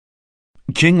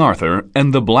King Arthur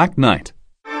and the Black Knight.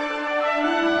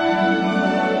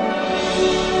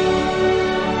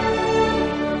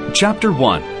 Chapter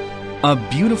 1. A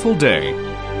Beautiful Day.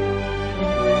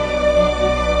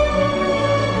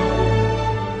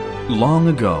 Long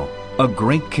ago, a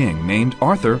great king named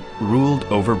Arthur ruled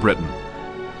over Britain.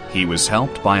 He was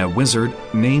helped by a wizard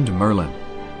named Merlin.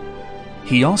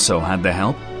 He also had the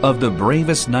help of the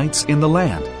bravest knights in the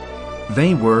land.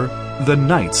 They were the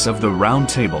Knights of the Round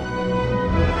Table.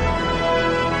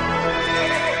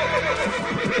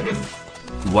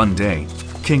 One day,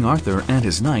 King Arthur and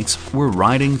his knights were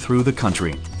riding through the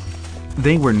country.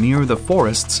 They were near the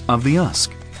forests of the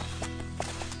Usk.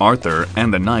 Arthur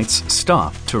and the knights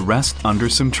stopped to rest under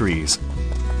some trees.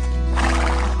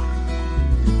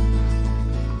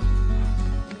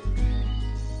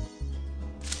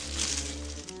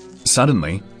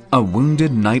 Suddenly, a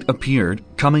wounded knight appeared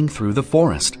coming through the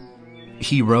forest.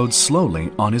 He rode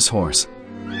slowly on his horse.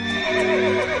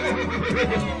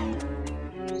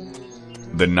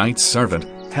 The knight's servant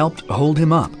helped hold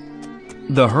him up.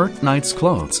 The hurt knight's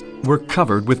clothes were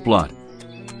covered with blood.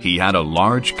 He had a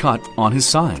large cut on his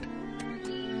side.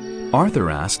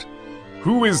 Arthur asked,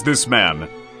 "Who is this man?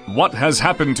 What has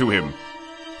happened to him?"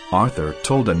 Arthur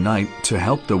told a knight to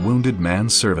help the wounded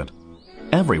man's servant.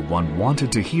 Everyone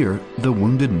wanted to hear the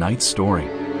wounded knight's story.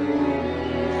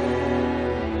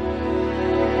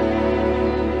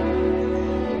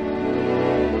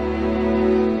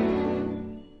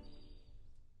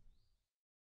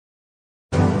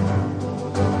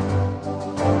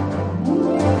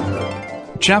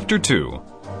 Chapter 2.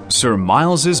 Sir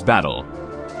Miles's Battle.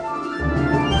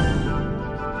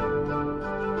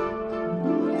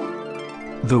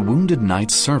 The wounded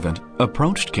knight's servant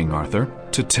approached King Arthur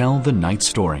to tell the knight's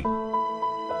story.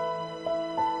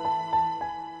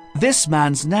 "This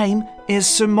man's name is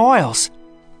Sir Miles,"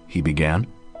 he began.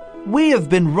 "We have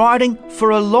been riding for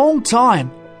a long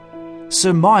time.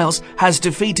 Sir Miles has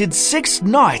defeated 6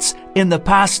 knights in the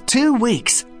past 2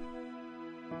 weeks.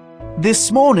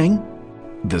 This morning,"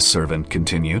 the servant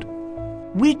continued,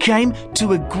 "we came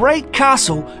to a great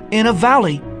castle in a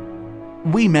valley.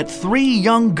 We met 3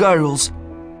 young girls.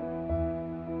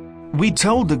 We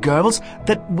told the girls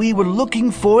that we were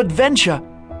looking for adventure.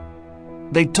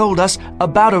 They told us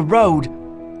about a road.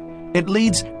 It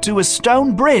leads to a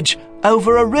stone bridge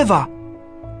over a river.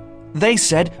 They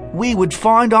said we would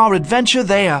find our adventure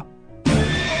there.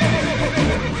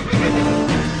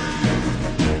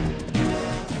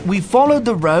 We followed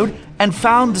the road and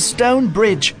found the stone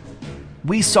bridge.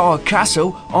 We saw a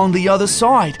castle on the other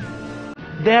side.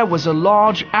 There was a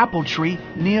large apple tree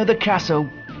near the castle.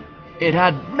 It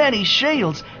had many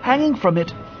shields hanging from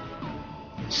it.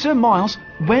 Sir Miles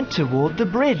went toward the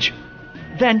bridge.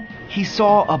 Then he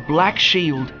saw a black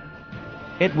shield.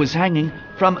 It was hanging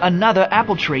from another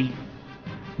apple tree.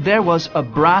 There was a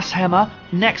brass hammer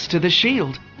next to the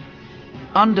shield.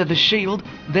 Under the shield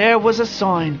there was a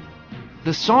sign.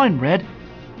 The sign read,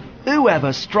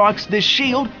 "Whoever strikes this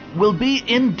shield will be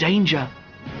in danger."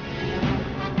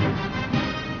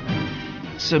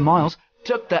 Sir Miles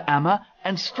took the hammer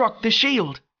and struck the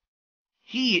shield.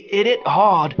 He hit it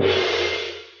hard.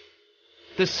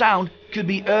 The sound could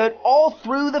be heard all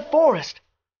through the forest.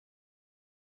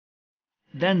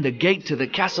 Then the gate to the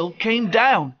castle came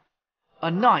down.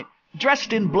 A knight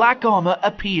dressed in black armor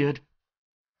appeared.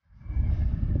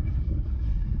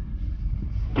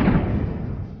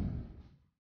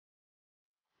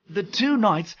 The 2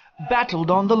 knights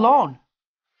battled on the lawn.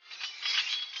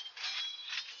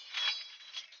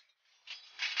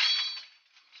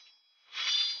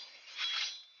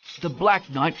 The Black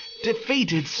Knight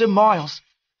defeated Sir Miles.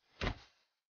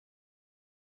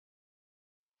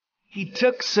 He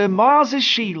took Sir Miles's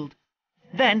shield.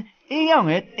 Then he hung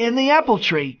it in the apple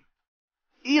tree.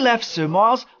 He left Sir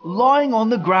Miles lying on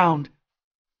the ground.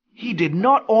 He did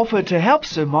not offer to help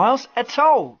Sir Miles at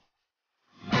all.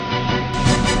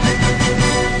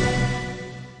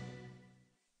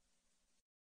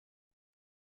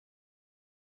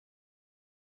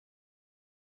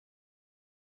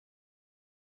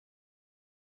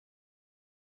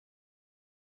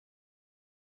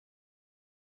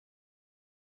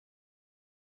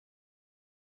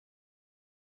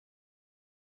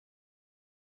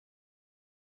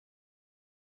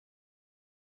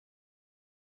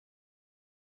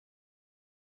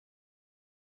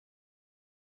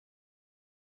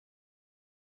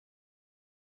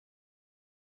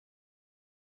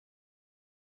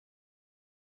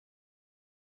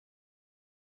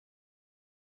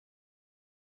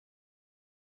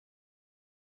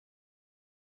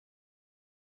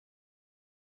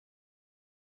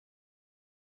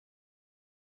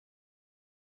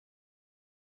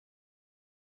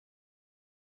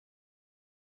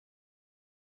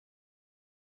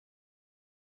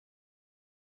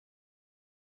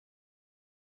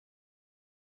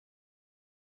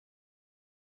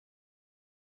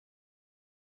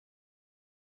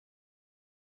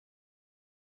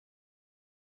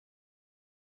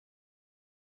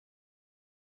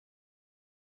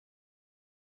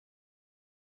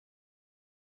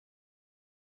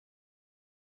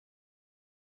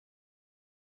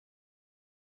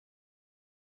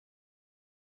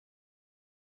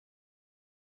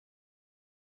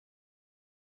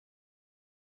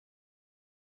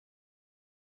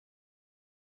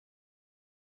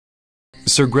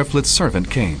 Sir Griflet's servant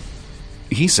came.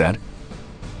 He said,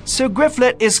 Sir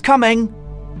Griflet is coming.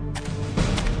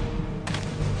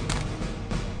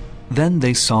 Then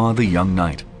they saw the young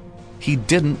knight. He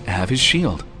didn't have his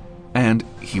shield, and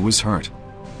he was hurt.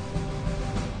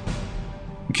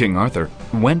 King Arthur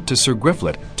went to Sir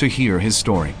Griflet to hear his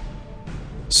story.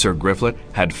 Sir Griflet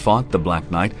had fought the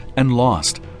Black Knight and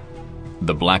lost.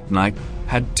 The Black Knight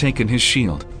had taken his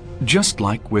shield, just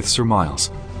like with Sir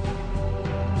Miles.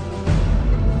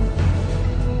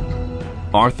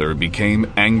 Arthur became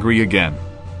angry again.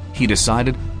 He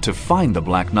decided to find the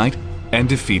Black Knight and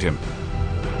defeat him.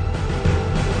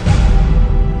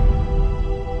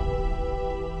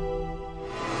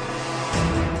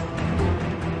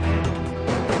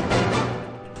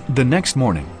 The next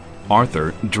morning,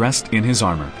 Arthur dressed in his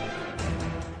armor.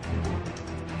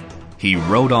 He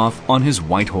rode off on his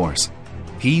white horse.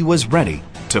 He was ready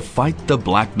to fight the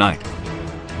Black Knight.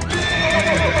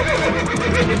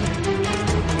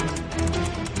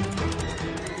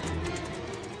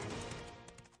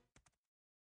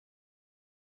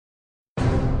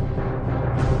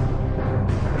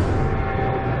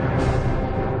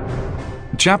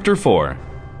 Chapter 4.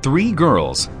 3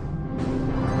 Girls.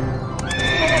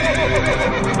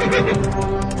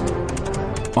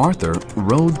 Arthur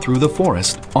rode through the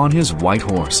forest on his white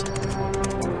horse.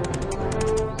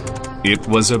 It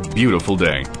was a beautiful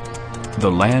day. The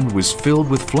land was filled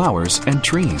with flowers and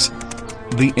trees.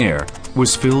 The air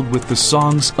was filled with the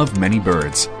songs of many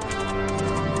birds.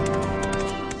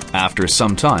 After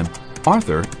some time,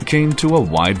 Arthur came to a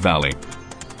wide valley.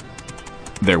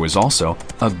 There was also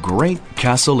a great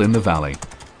castle in the valley.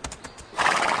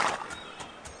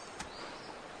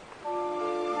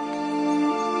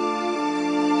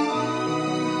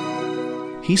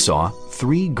 He saw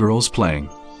 3 girls playing.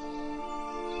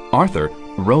 Arthur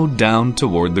rode down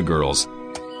toward the girls.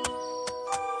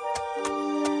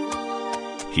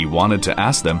 He wanted to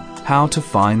ask them how to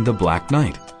find the Black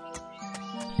Knight.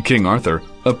 King Arthur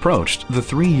approached the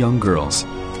 3 young girls.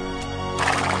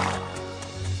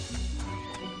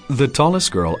 The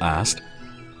tallest girl asked,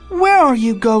 Where are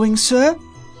you going, sir?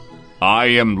 I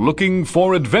am looking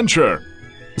for adventure,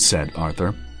 said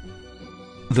Arthur.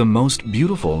 The most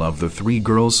beautiful of the 3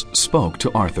 girls spoke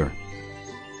to Arthur.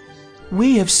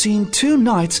 We have seen 2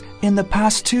 knights in the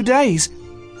past 2 days.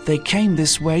 They came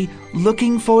this way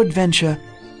looking for adventure.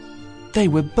 They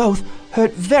were both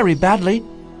hurt very badly.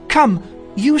 Come,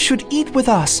 you should eat with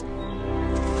us.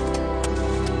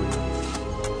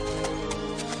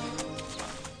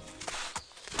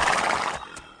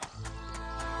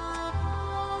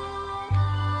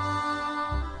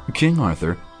 King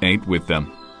Arthur ate with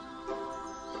them.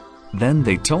 Then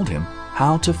they told him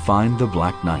how to find the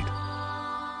Black Knight.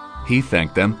 He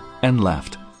thanked them and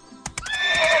left.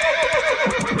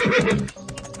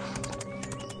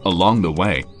 Along the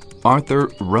way, Arthur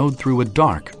rode through a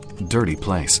dark, dirty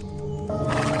place.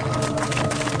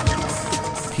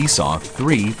 He saw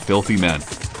 3 filthy men.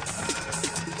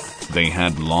 They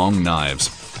had long knives.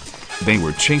 They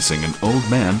were chasing an old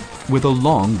man with a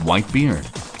long white beard.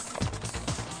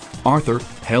 Arthur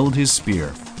held his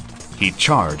spear. He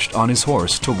charged on his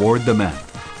horse toward the men.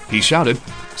 He shouted,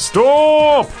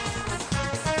 Stop!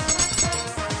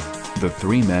 The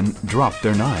 3 men dropped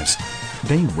their knives.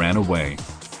 They ran away.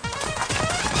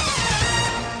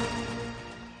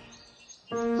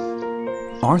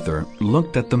 Arthur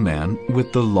looked at the man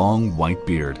with the long white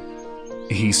beard.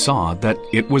 He saw that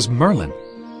it was Merlin.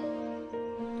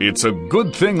 It's a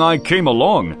good thing I came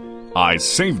along. I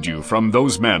saved you from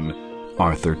those men,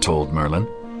 Arthur told Merlin.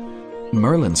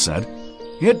 Merlin said,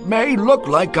 It may look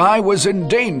like I was in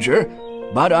danger,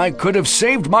 but I could have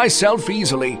saved myself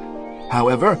easily.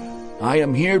 However, I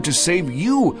am here to save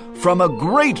you from a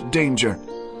great danger.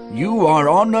 You are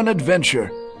on an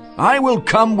adventure. I will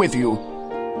come with you.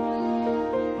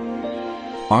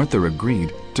 Arthur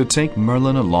agreed to take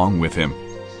Merlin along with him.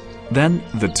 Then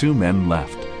the 2 men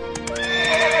left.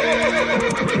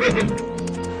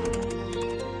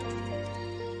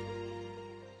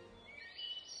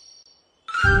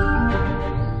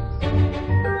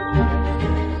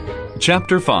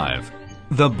 Chapter 5.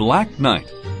 The Black Knight.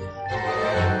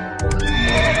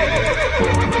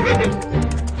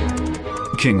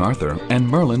 King Arthur and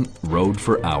Merlin rode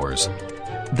for hours.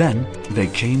 Then they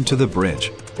came to the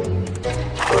bridge.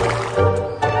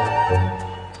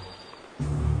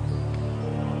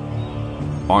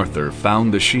 Arthur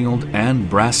found the shield and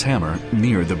brass hammer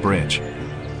near the bridge.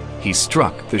 He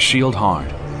struck the shield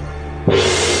hard.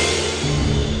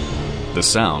 The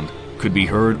sound could be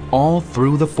heard all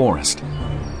through the forest.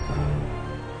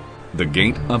 The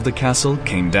gate of the castle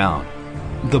came down.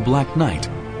 The Black Knight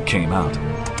came out.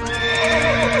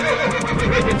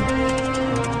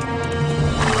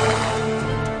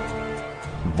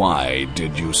 Why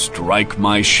did you strike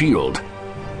my shield?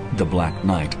 The Black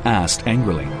Knight asked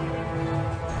angrily.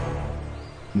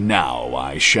 Now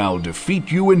I shall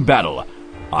defeat you in battle.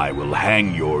 I will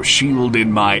hang your shield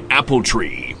in my apple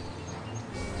tree.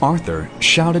 Arthur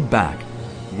shouted back,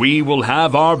 We will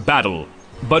have our battle,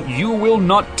 but you will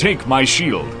not take my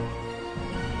shield.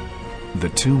 The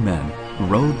two men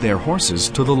rode their horses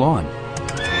to the lawn.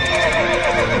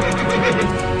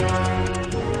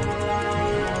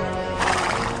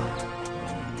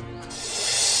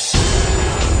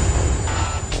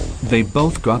 They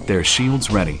both got their shields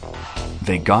ready.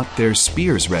 They got their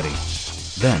spears ready.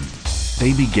 Then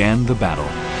they began the battle.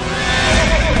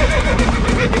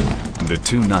 The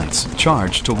two knights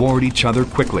charged toward each other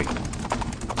quickly.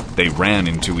 They ran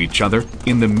into each other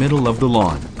in the middle of the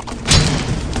lawn.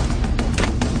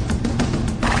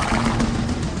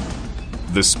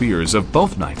 The spears of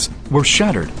both knights were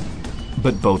shattered,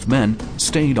 but both men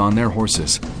stayed on their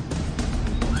horses.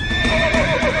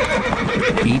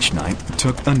 Each knight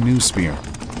took a new spear.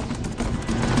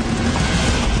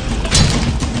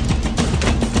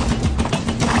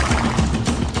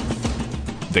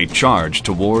 They charged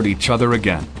toward each other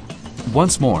again.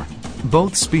 Once more,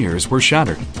 both spears were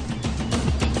shattered.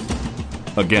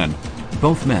 Again,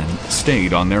 both men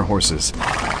stayed on their horses.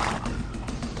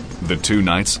 The two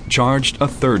knights charged a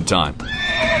third time.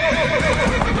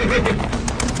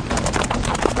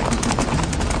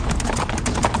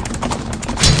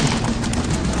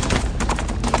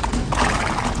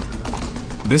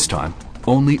 This time,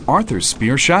 only Arthur's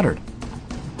spear shattered.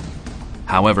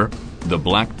 However, the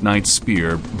Black Knight's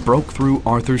spear broke through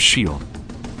Arthur's shield.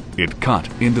 It cut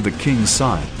into the king's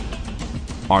side.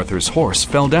 Arthur's horse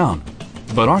fell down,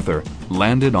 but Arthur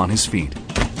landed on his feet.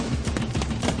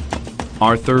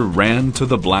 Arthur ran to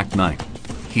the Black Knight.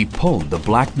 He pulled the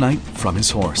Black Knight from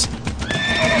his horse.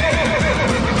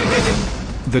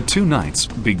 The two knights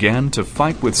began to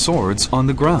fight with swords on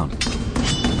the ground.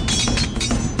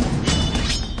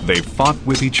 They fought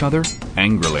with each other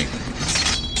angrily.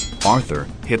 Arthur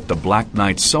hit the Black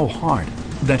Knight so hard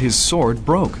that his sword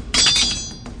broke.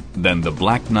 Then the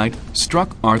Black Knight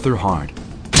struck Arthur hard.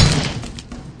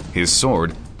 His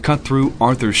sword cut through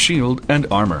Arthur's shield and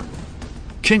armor.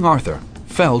 King Arthur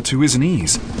fell to his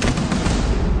knees.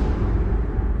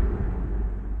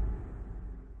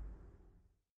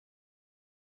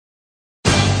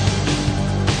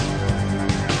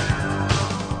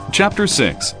 Chapter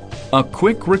 6. A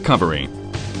Quick Recovery.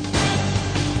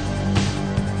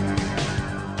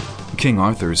 King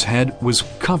Arthur's head was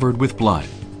covered with blood.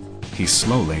 He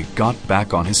slowly got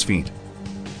back on his feet.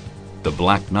 The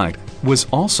Black Knight was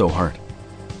also hurt.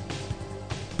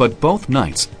 But both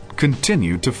knights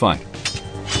continued to fight.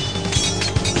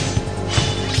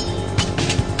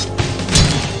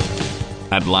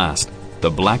 At last, the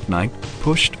Black Knight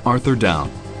pushed Arthur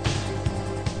down.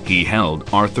 He held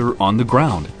Arthur on the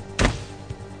ground.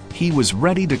 He was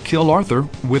ready to kill Arthur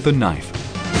with a knife.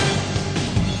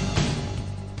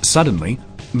 Suddenly,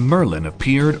 Merlin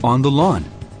appeared on the lawn.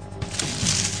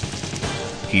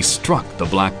 He struck the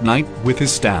Black Knight with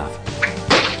his staff.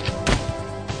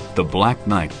 The Black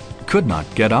Knight could not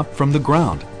get up from the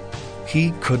ground.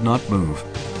 He could not move.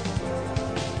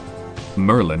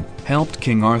 Merlin helped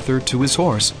King Arthur to his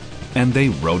horse, and they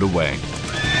rode away.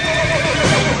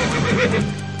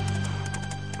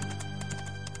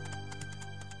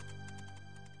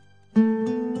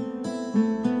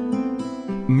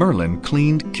 Merlin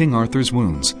cleaned King Arthur's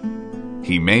wounds.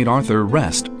 He made Arthur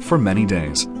rest for many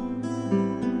days.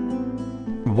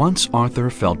 Once Arthur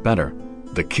felt better,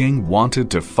 the king wanted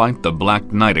to fight the Black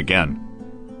Knight again.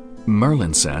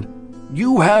 Merlin said,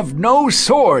 You have no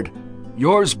sword.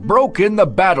 Yours broke in the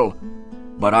battle.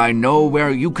 But I know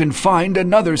where you can find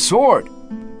another sword.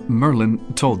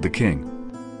 Merlin told the king.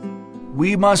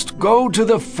 We must go to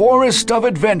the Forest of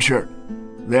Adventure.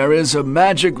 There is a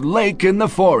magic lake in the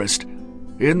forest.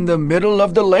 In the middle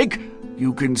of the lake,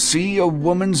 you can see a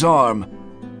woman's arm.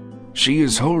 She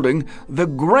is holding the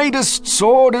greatest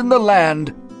sword in the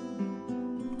land.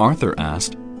 Arthur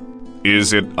asked,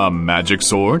 Is it a magic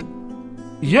sword?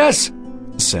 Yes,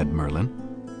 said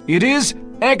Merlin. It is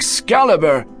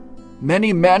Excalibur.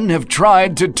 Many men have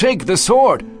tried to take the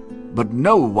sword, but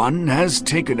no one has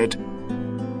taken it.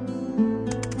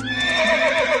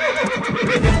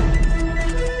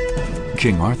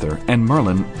 King Arthur and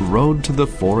Merlin rode to the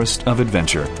Forest of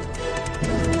Adventure.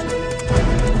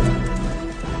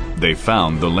 They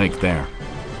found the lake there.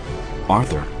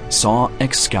 Arthur saw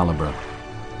Excalibur.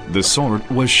 The sword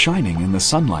was shining in the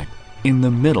sunlight in the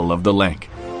middle of the lake.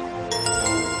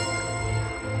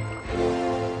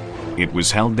 It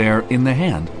was held there in the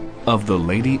hand of the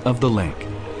Lady of the Lake.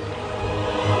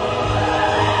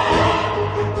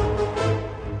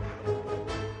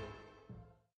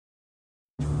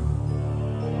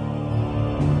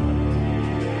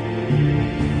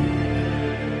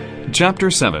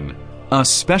 Chapter 7. A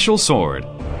Special Sword.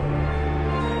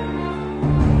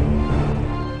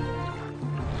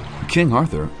 King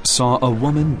Arthur saw a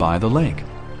woman by the lake.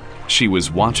 She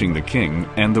was watching the king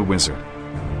and the wizard.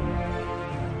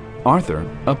 Arthur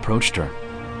approached her.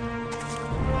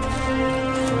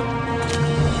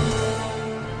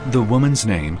 The woman's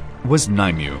name was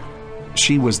Nimue.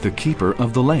 She was the keeper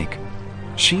of the lake.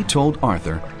 She told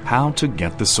Arthur how to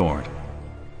get the sword.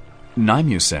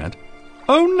 Nimue said,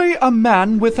 "Only a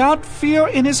man without fear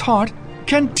in his heart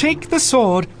can take the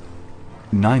sword."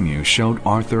 Nimue showed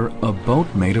Arthur a boat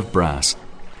made of brass.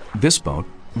 This boat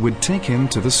would take him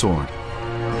to the sword.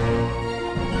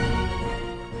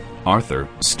 Arthur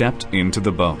stepped into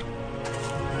the boat.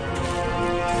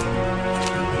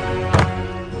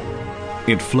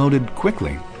 It floated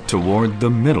quickly toward the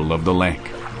middle of the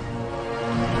lake.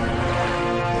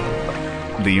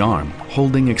 The arm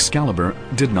holding Excalibur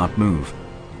did not move.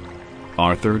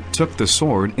 Arthur took the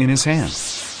sword in his hand.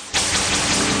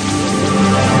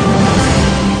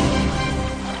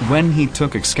 When he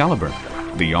took Excalibur,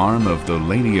 the arm of the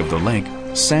Lady of the Lake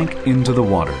sank into the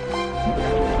water.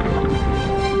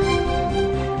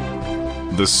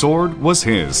 The sword was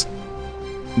his.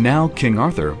 Now King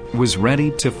Arthur was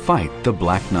ready to fight the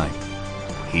Black Knight.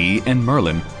 He and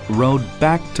Merlin rode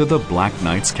back to the Black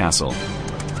Knight's castle.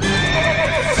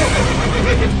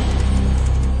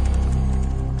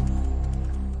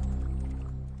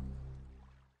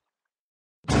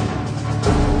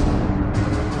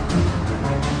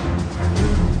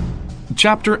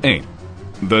 Chapter 8.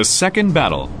 The Second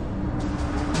Battle.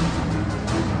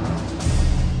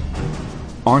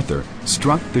 Arthur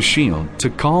struck the shield to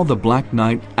call the Black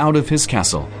Knight out of his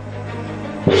castle.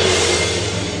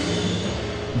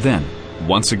 Then,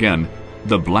 once again,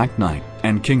 the Black Knight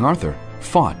and King Arthur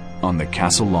fought on the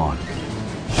castle lawn.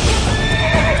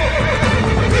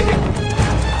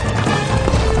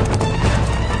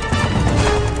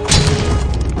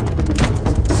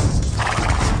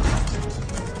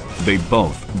 They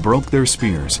both broke their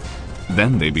spears.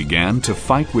 Then they began to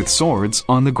fight with swords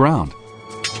on the ground.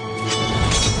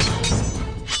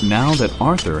 Now that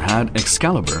Arthur had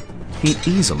Excalibur, he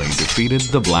easily defeated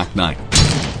the Black Knight.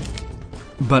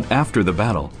 But after the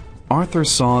battle, Arthur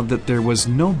saw that there was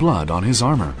no blood on his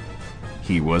armor.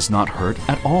 He was not hurt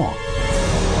at all.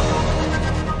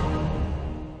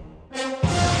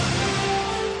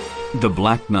 The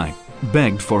Black Knight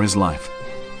begged for his life.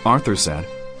 Arthur said,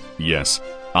 "Yes,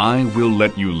 I will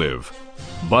let you live.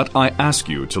 But I ask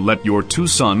you to let your 2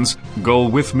 sons go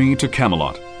with me to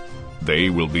Camelot.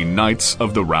 They will be knights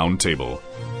of the Round Table."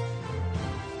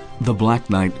 The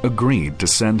Black Knight agreed to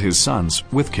send his sons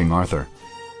with King Arthur.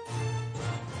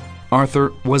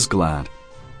 Arthur was glad.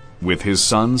 With his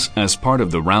sons as part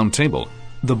of the Round Table,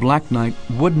 the Black Knight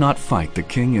would not fight the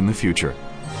king in the future.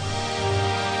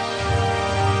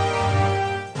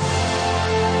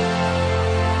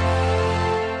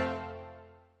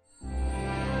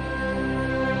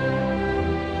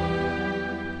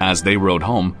 As they rode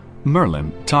home,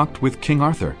 Merlin talked with King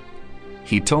Arthur.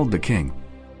 He told the king,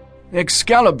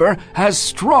 "Excalibur has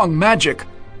strong magic.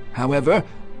 However,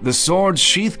 the sword's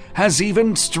sheath has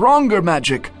even stronger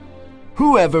magic.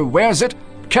 Whoever wears it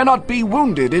cannot be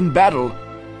wounded in battle."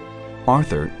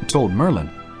 Arthur told Merlin,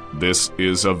 "This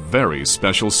is a very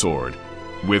special sword.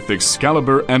 With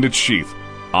Excalibur and its sheath,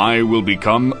 I will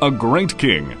become a great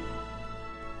king."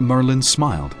 Merlin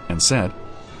smiled and said,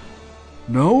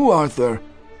 "No, Arthur.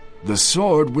 The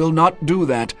sword will not do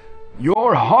that.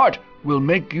 Your heart will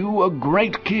make you a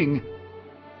great king."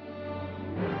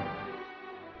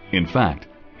 In fact,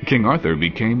 King Arthur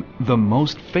became the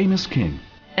most famous king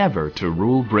ever to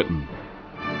rule Britain.